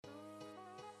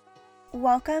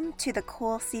Welcome to the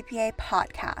Cool CPA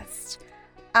podcast.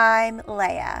 I'm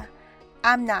Leia.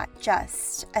 I'm not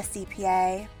just a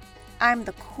CPA, I'm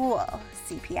the cool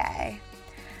CPA.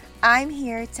 I'm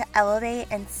here to elevate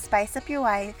and spice up your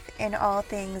life in all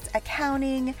things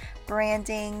accounting,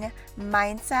 branding,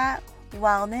 mindset,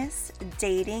 wellness,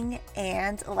 dating,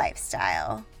 and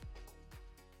lifestyle.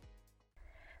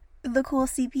 The Cool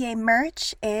CPA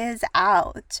merch is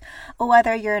out.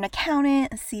 Whether you're an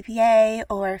accountant, CPA,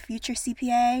 or future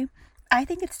CPA, I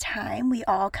think it's time we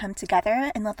all come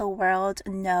together and let the world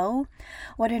know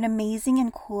what an amazing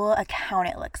and cool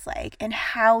accountant looks like and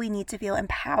how we need to feel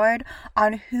empowered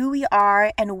on who we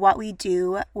are and what we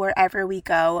do wherever we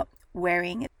go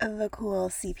wearing the cool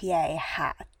CPA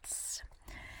hats.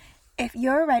 If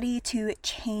you're ready to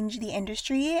change the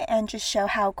industry and just show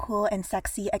how cool and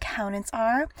sexy accountants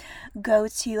are, go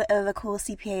to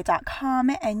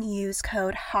thecoolcpa.com and use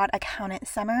code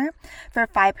HOTAccountantSummer for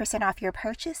 5% off your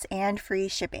purchase and free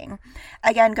shipping.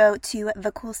 Again, go to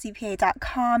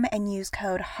thecoolcpa.com and use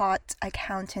code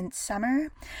HOTAccountantSummer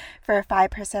for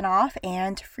 5% off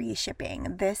and free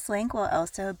shipping. This link will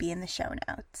also be in the show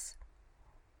notes.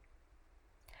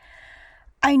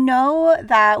 I know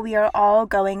that we are all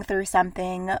going through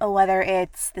something, whether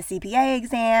it's the CPA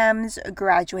exams,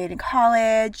 graduating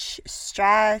college,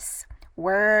 stress,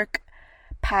 work,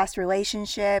 past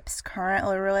relationships, current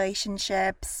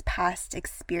relationships, past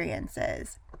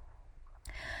experiences.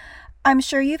 I'm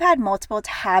sure you've had multiple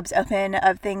tabs open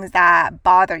of things that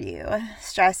bother you,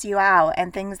 stress you out,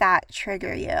 and things that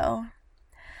trigger you.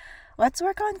 Let's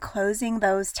work on closing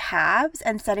those tabs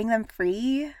and setting them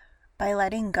free by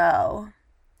letting go.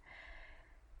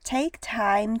 Take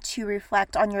time to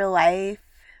reflect on your life,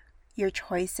 your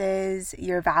choices,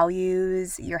 your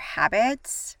values, your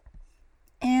habits,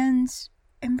 and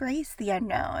embrace the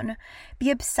unknown.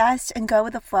 Be obsessed and go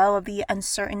with the flow of the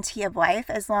uncertainty of life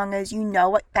as long as you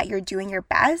know that you're doing your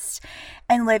best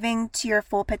and living to your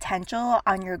full potential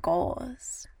on your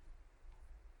goals.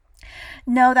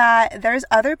 Know that there's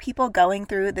other people going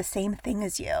through the same thing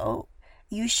as you.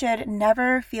 You should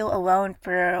never feel alone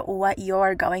for what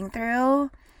you're going through.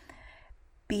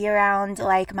 Be around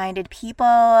like-minded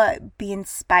people, be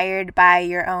inspired by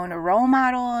your own role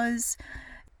models.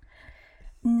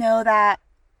 Know that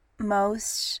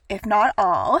most, if not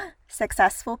all,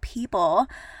 successful people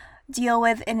deal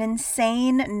with an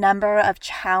insane number of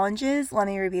challenges. Let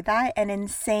me repeat that. An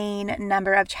insane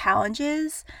number of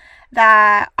challenges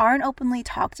that aren't openly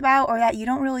talked about or that you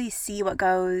don't really see what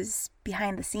goes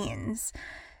behind the scenes.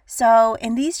 So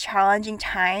in these challenging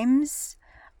times,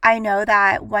 I know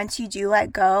that once you do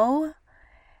let go,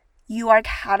 you are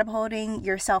catapulting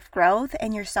your self-growth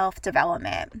and your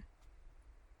self-development.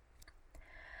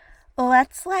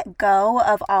 Let's let go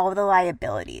of all the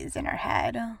liabilities in our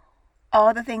head,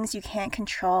 all the things you can't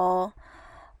control,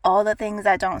 all the things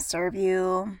that don't serve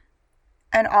you,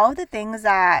 and all the things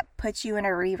that put you in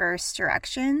a reverse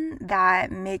direction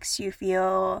that makes you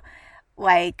feel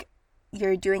like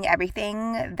you're doing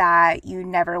everything that you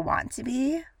never want to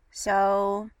be.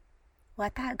 So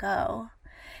let that go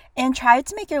and try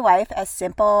to make your life as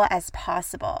simple as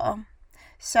possible.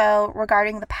 So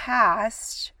regarding the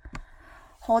past,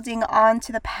 holding on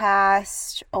to the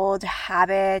past, old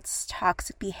habits,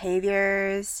 toxic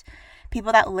behaviors,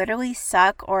 people that literally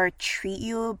suck or treat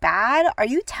you bad, are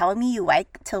you telling me you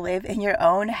like to live in your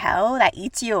own hell that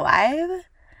eats you alive?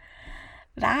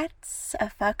 That's a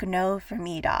fuck no for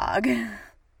me, dog.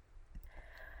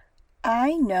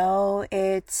 I know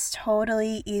it's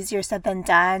totally easier said than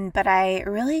done, but I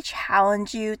really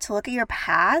challenge you to look at your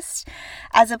past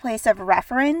as a place of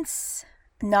reference,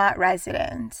 not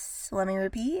residence. Let me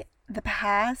repeat. The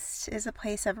past is a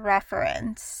place of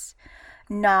reference,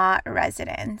 not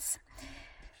residence.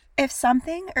 If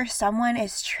something or someone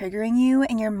is triggering you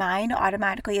and your mind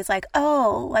automatically is like,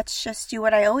 oh, let's just do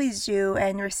what I always do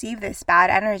and receive this bad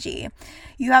energy,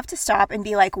 you have to stop and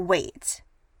be like, wait.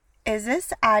 Is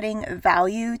this adding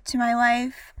value to my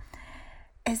life?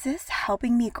 Is this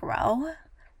helping me grow?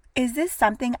 Is this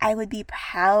something I would be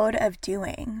proud of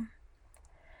doing?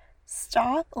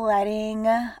 Stop letting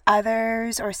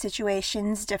others or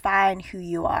situations define who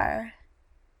you are.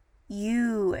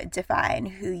 You define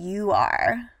who you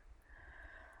are.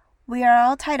 We are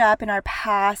all tied up in our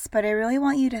past, but I really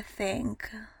want you to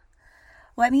think.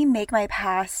 Let me make my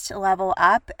past level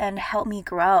up and help me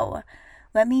grow.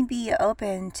 Let me be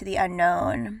open to the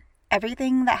unknown.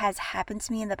 Everything that has happened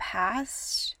to me in the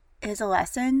past is a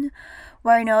lesson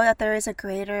where I know that there is a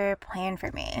greater plan for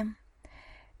me.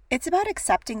 It's about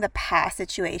accepting the past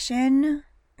situation,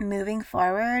 moving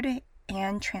forward,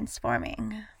 and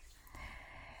transforming.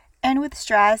 And with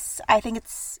stress, I think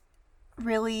it's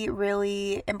really,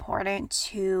 really important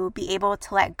to be able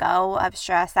to let go of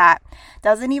stress that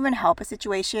doesn't even help a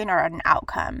situation or an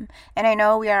outcome. And I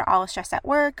know we are all stressed at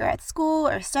work or at school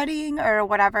or studying or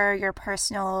whatever your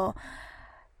personal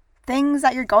things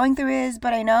that you're going through is,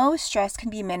 but I know stress can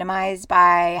be minimized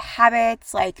by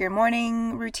habits like your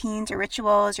morning routines or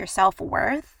rituals, your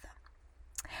self-worth.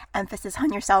 Emphasis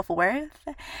on your self-worth.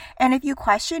 And if you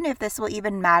question if this will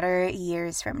even matter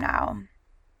years from now.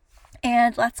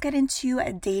 And let's get into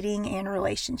dating and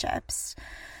relationships.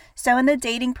 So in the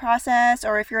dating process,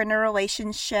 or if you're in a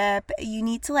relationship, you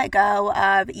need to let go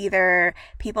of either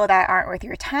people that aren't worth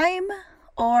your time,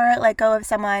 or let go of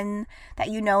someone that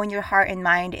you know in your heart and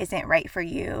mind isn't right for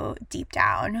you deep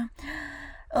down.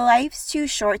 Life's too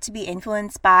short to be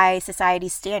influenced by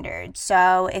society's standards.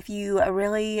 So if you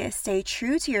really stay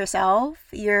true to yourself,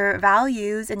 your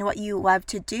values, and what you love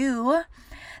to do,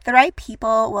 the right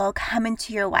people will come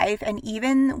into your life. And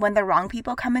even when the wrong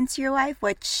people come into your life,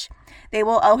 which they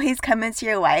will always come into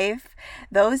your life,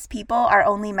 those people are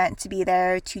only meant to be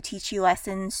there to teach you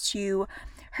lessons, to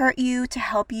hurt you, to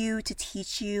help you, to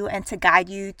teach you, and to guide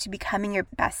you to becoming your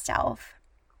best self.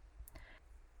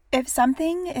 If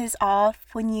something is off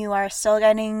when you are still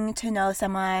getting to know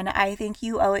someone, I think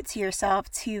you owe it to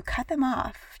yourself to cut them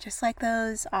off. Just like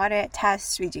those audit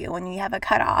tests we do when you have a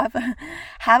cutoff.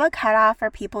 Have a cutoff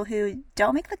for people who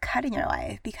don't make the cut in your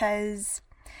life, because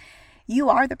you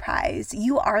are the prize.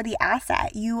 You are the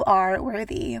asset. You are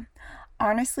worthy.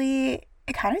 Honestly,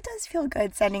 it kind of does feel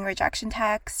good sending rejection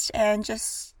texts and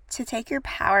just to take your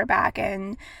power back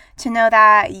and to know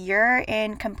that you're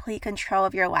in complete control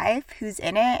of your life, who's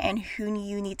in it, and who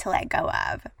you need to let go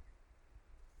of.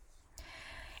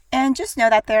 And just know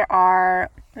that there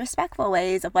are respectful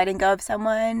ways of letting go of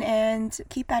someone, and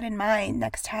keep that in mind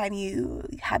next time you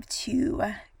have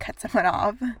to cut someone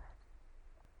off.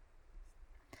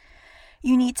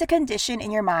 You need to condition in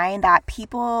your mind that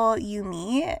people you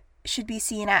meet should be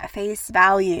seen at face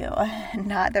value,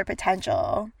 not their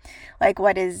potential. Like,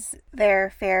 what is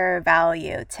their fair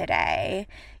value today?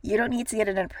 You don't need to get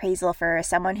an appraisal for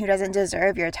someone who doesn't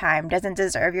deserve your time, doesn't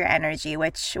deserve your energy,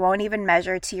 which won't even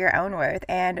measure to your own worth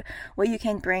and what you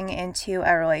can bring into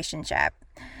a relationship.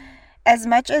 As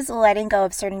much as letting go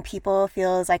of certain people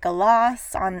feels like a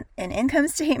loss on an income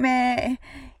statement,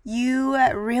 you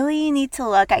really need to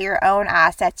look at your own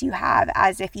assets you have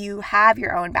as if you have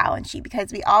your own balance sheet,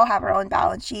 because we all have our own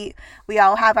balance sheet. We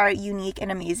all have our unique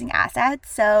and amazing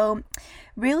assets. So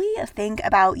really think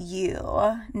about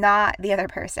you, not the other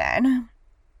person.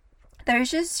 There's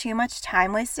just too much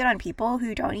time wasted on people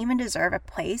who don't even deserve a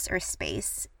place or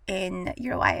space in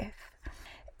your life.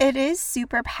 It is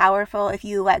super powerful if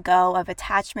you let go of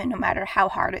attachment, no matter how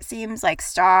hard it seems. Like,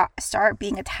 start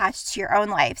being attached to your own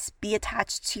lives. Be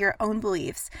attached to your own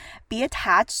beliefs. Be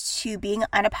attached to being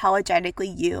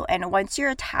unapologetically you. And once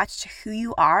you're attached to who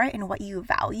you are and what you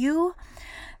value,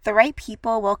 the right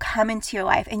people will come into your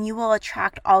life and you will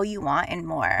attract all you want and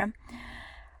more.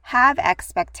 Have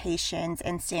expectations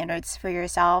and standards for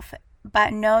yourself,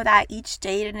 but know that each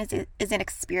date is an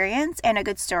experience and a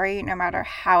good story, no matter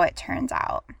how it turns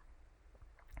out.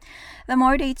 The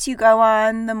more dates you go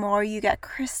on, the more you get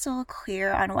crystal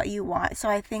clear on what you want. So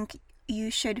I think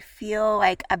you should feel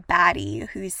like a baddie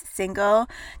who's single,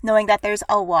 knowing that there's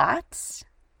a lot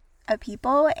of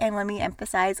people, and let me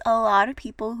emphasize, a lot of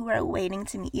people who are waiting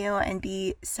to meet you, and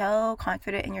be so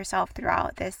confident in yourself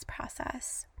throughout this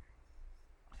process.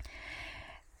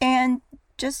 And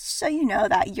just so you know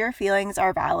that your feelings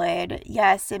are valid.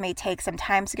 Yes, it may take some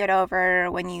time to get over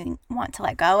when you want to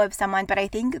let go of someone, but I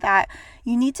think that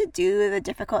you need to do the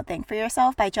difficult thing for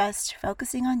yourself by just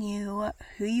focusing on you,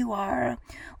 who you are,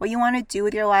 what you want to do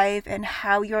with your life, and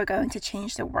how you're going to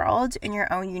change the world in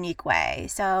your own unique way.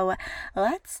 So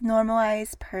let's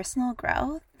normalize personal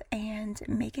growth and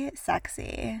make it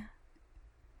sexy.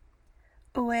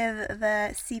 With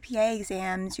the CPA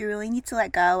exams, you really need to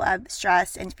let go of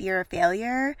stress and fear of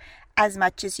failure as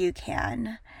much as you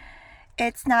can.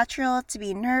 It's natural to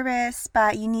be nervous,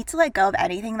 but you need to let go of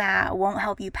anything that won't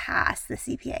help you pass the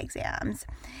CPA exams.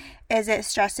 Is it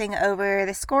stressing over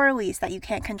the score release that you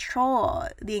can't control?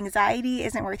 The anxiety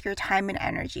isn't worth your time and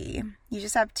energy. You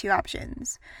just have two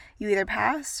options. You either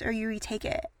pass or you retake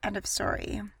it. End of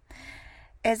story.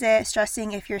 Is it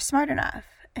stressing if you're smart enough?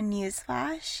 A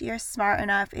newsflash, you're smart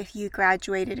enough if you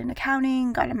graduated in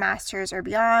accounting, got a master's or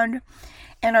beyond,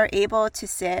 and are able to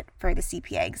sit for the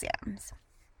CPA exams.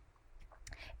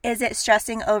 Is it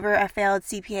stressing over a failed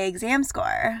CPA exam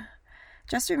score?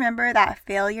 Just remember that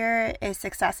failure is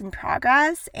success in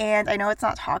progress, and I know it's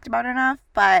not talked about enough,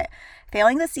 but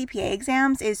failing the CPA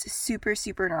exams is super,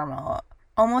 super normal.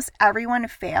 Almost everyone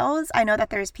fails. I know that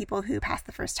there's people who pass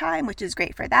the first time, which is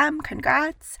great for them.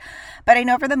 Congrats. But I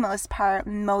know for the most part,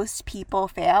 most people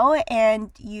fail,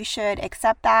 and you should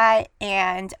accept that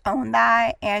and own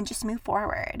that and just move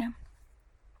forward.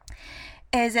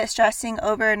 Is it stressing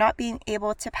over not being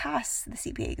able to pass the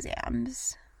CPA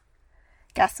exams?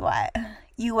 Guess what?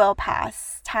 You will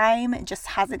pass. Time just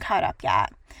hasn't caught up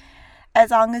yet. As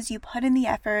long as you put in the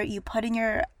effort, you put in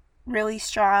your really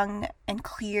strong and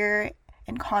clear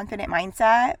and confident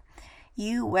mindset,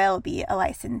 you will be a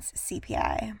licensed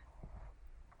CPA.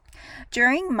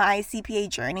 During my CPA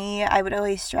journey, I would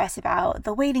always stress about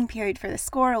the waiting period for the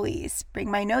score release,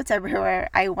 bring my notes everywhere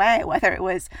I went, whether it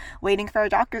was waiting for a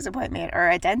doctor's appointment or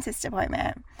a dentist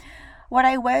appointment. What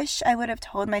I wish I would have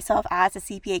told myself as a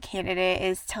CPA candidate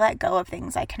is to let go of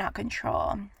things I cannot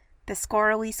control. The score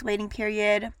release waiting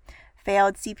period,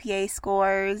 failed CPA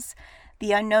scores,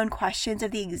 the unknown questions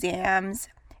of the exams,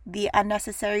 the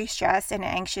unnecessary stress and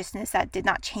anxiousness that did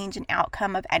not change an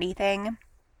outcome of anything,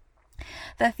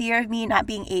 the fear of me not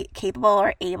being capable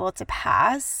or able to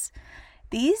pass.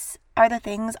 These are the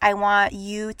things I want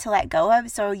you to let go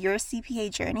of so your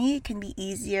CPA journey can be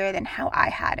easier than how I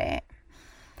had it.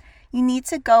 You need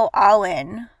to go all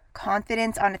in,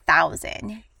 confidence on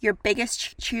 1,000. Your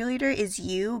biggest cheerleader is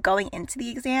you going into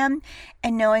the exam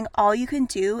and knowing all you can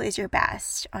do is your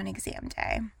best on exam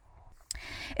day.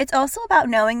 It's also about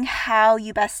knowing how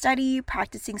you best study,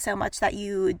 practicing so much that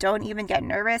you don't even get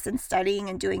nervous, and studying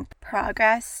and doing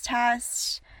progress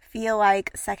tests feel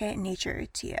like second nature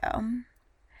to you.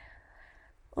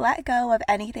 Let go of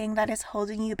anything that is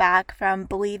holding you back from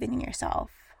believing in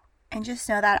yourself, and just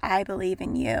know that I believe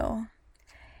in you.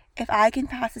 If I can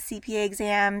pass the CPA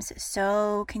exams,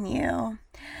 so can you.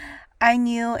 I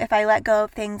knew if I let go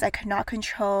of things I could not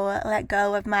control, let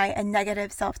go of my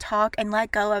negative self-talk, and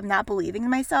let go of not believing in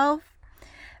myself,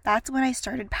 that's when I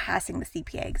started passing the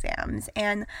CPA exams.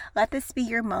 And let this be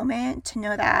your moment to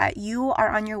know that you are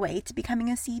on your way to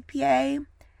becoming a CPA.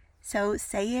 So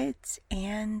say it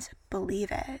and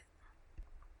believe it.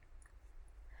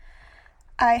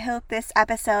 I hope this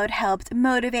episode helped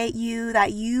motivate you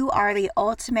that you are the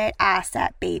ultimate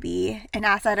asset, baby. An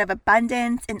asset of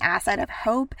abundance, an asset of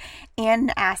hope, and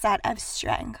an asset of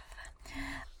strength.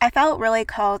 I felt really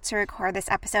called to record this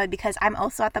episode because I'm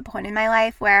also at the point in my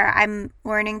life where I'm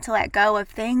learning to let go of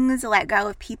things, let go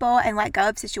of people, and let go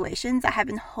of situations that have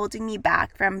been holding me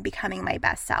back from becoming my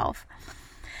best self.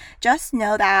 Just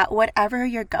know that whatever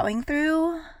you're going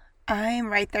through, I'm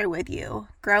right there with you,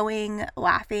 growing,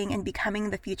 laughing, and becoming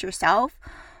the future self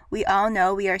we all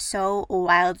know we are so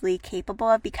wildly capable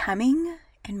of becoming,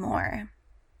 and more.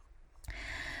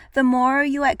 The more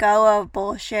you let go of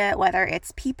bullshit, whether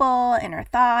it's people, inner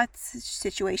thoughts,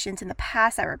 situations in the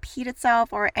past that repeat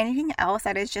itself, or anything else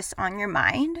that is just on your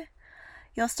mind,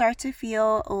 you'll start to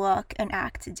feel, look, and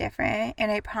act different, and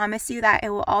I promise you that it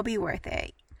will all be worth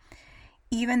it,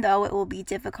 even though it will be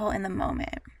difficult in the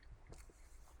moment.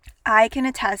 I can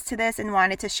attest to this and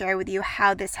wanted to share with you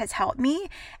how this has helped me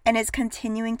and is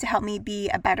continuing to help me be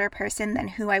a better person than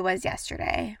who I was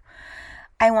yesterday.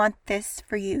 I want this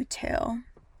for you too.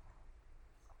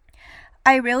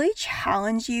 I really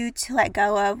challenge you to let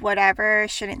go of whatever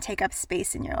shouldn't take up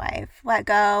space in your life. Let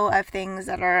go of things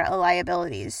that are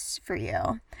liabilities for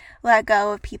you. Let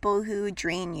go of people who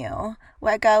drain you.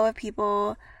 Let go of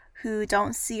people who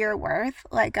don't see your worth.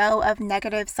 Let go of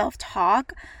negative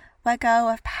self-talk. Let go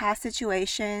of past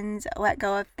situations. Let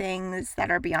go of things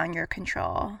that are beyond your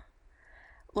control.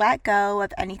 Let go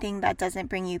of anything that doesn't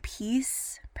bring you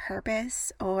peace,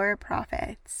 purpose, or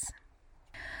profits.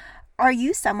 Are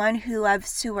you someone who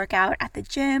loves to work out at the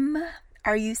gym?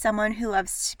 Are you someone who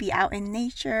loves to be out in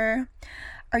nature?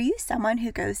 Are you someone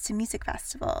who goes to music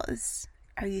festivals?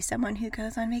 Are you someone who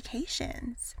goes on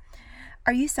vacations?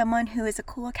 Are you someone who is a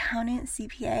cool accountant,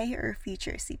 CPA, or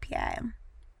future CPA?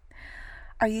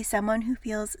 Are you someone who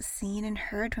feels seen and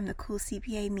heard from the cool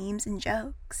CPA memes and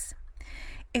jokes?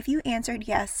 If you answered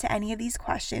yes to any of these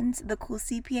questions, the cool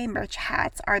CPA merch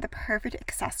hats are the perfect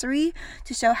accessory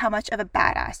to show how much of a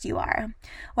badass you are.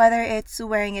 Whether it's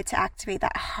wearing it to activate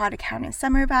that hot accountant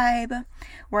summer vibe,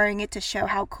 wearing it to show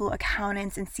how cool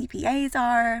accountants and CPAs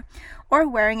are, or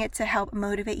wearing it to help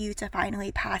motivate you to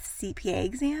finally pass CPA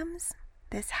exams,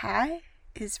 this hat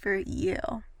is for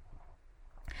you.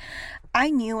 I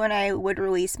knew when I would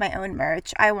release my own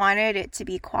merch, I wanted it to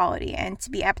be quality and to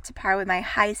be up to par with my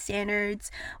high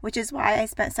standards, which is why I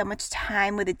spent so much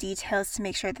time with the details to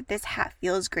make sure that this hat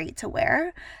feels great to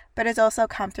wear, but is also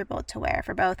comfortable to wear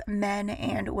for both men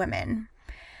and women.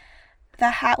 The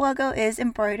hat logo is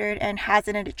embroidered and has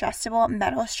an adjustable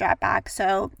metal strap back,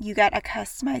 so you get a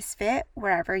customized fit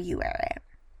wherever you wear it.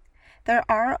 There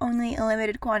are only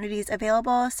limited quantities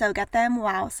available, so get them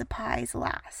while supplies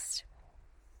last.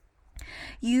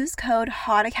 Use code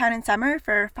HOTAccountInSummer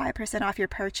for 5% off your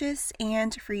purchase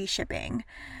and free shipping.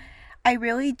 I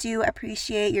really do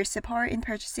appreciate your support in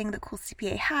purchasing the Cool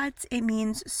CPA hats. It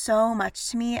means so much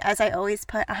to me, as I always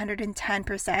put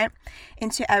 110%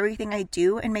 into everything I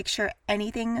do and make sure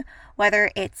anything, whether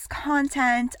it's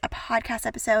content, a podcast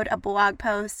episode, a blog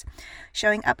post,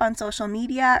 showing up on social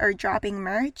media, or dropping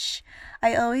merch,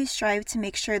 I always strive to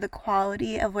make sure the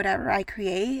quality of whatever I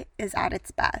create is at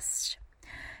its best.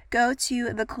 Go to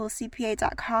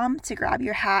thecoolcpa.com to grab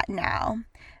your hat now.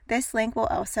 This link will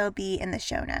also be in the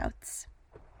show notes.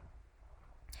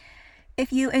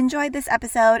 If you enjoyed this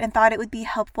episode and thought it would be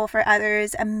helpful for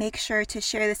others, make sure to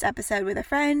share this episode with a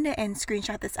friend and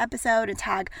screenshot this episode and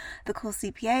tag the Cool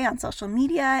CPA on social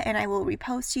media, and I will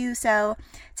repost you, so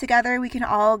together we can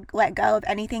all let go of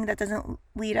anything that doesn't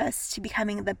lead us to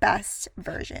becoming the best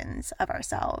versions of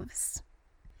ourselves.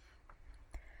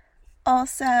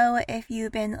 Also, if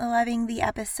you've been loving the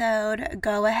episode,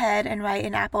 go ahead and write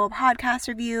an Apple Podcast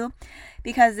review,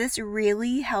 because this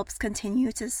really helps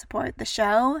continue to support the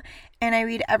show, and I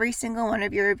read every single one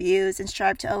of your reviews and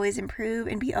strive to always improve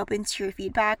and be open to your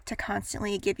feedback to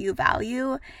constantly give you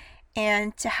value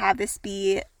and to have this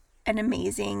be an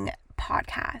amazing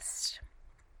podcast.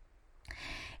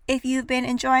 If you've been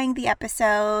enjoying the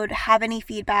episode, have any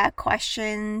feedback,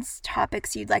 questions,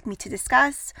 topics you'd like me to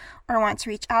discuss, or want to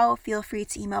reach out, feel free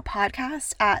to email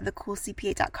podcast at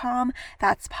thecoolcpa.com.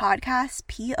 That's podcast,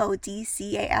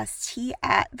 podcast,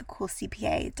 at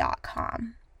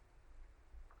thecoolcpa.com.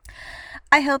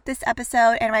 I hope this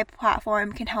episode and my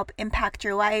platform can help impact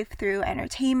your life through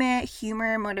entertainment,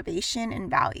 humor, motivation, and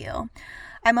value.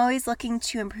 I'm always looking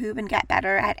to improve and get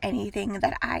better at anything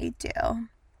that I do.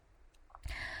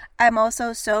 I'm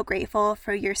also so grateful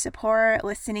for your support,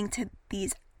 listening to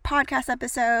these podcast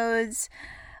episodes,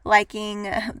 liking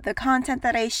the content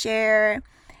that I share,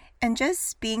 and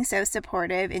just being so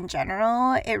supportive in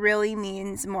general. It really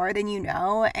means more than you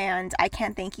know, and I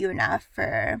can't thank you enough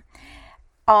for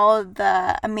all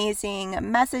the amazing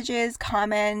messages,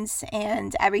 comments,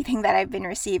 and everything that I've been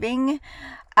receiving.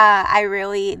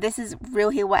 This is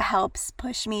really what helps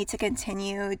push me to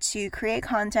continue to create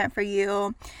content for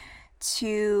you,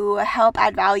 to help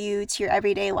add value to your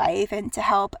everyday life, and to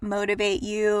help motivate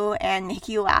you and make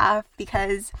you laugh,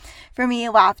 because for me,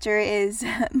 laughter is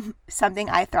something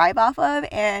I thrive off of,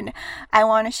 and I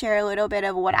want to share a little bit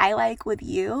of what I like with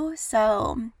you.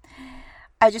 So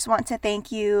I just want to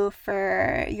thank you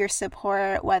for your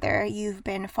support, whether you've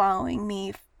been following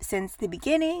me since the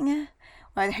beginning,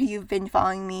 whether you've been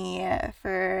following me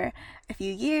for a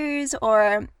few years,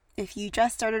 or if you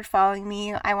just started following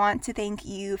me. I want to thank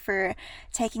you for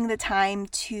taking the time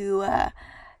to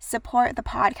support the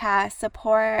podcast,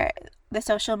 support the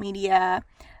social media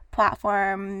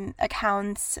platform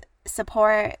accounts,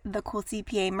 support the Cool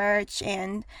CPA merch,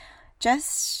 and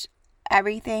just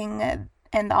everything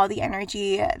and all the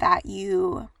energy that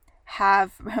you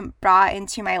have brought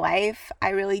into my life. I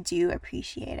really do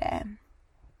appreciate it.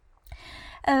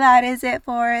 That is it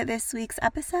for this week's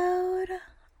episode.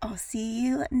 I'll see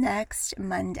you next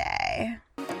Monday.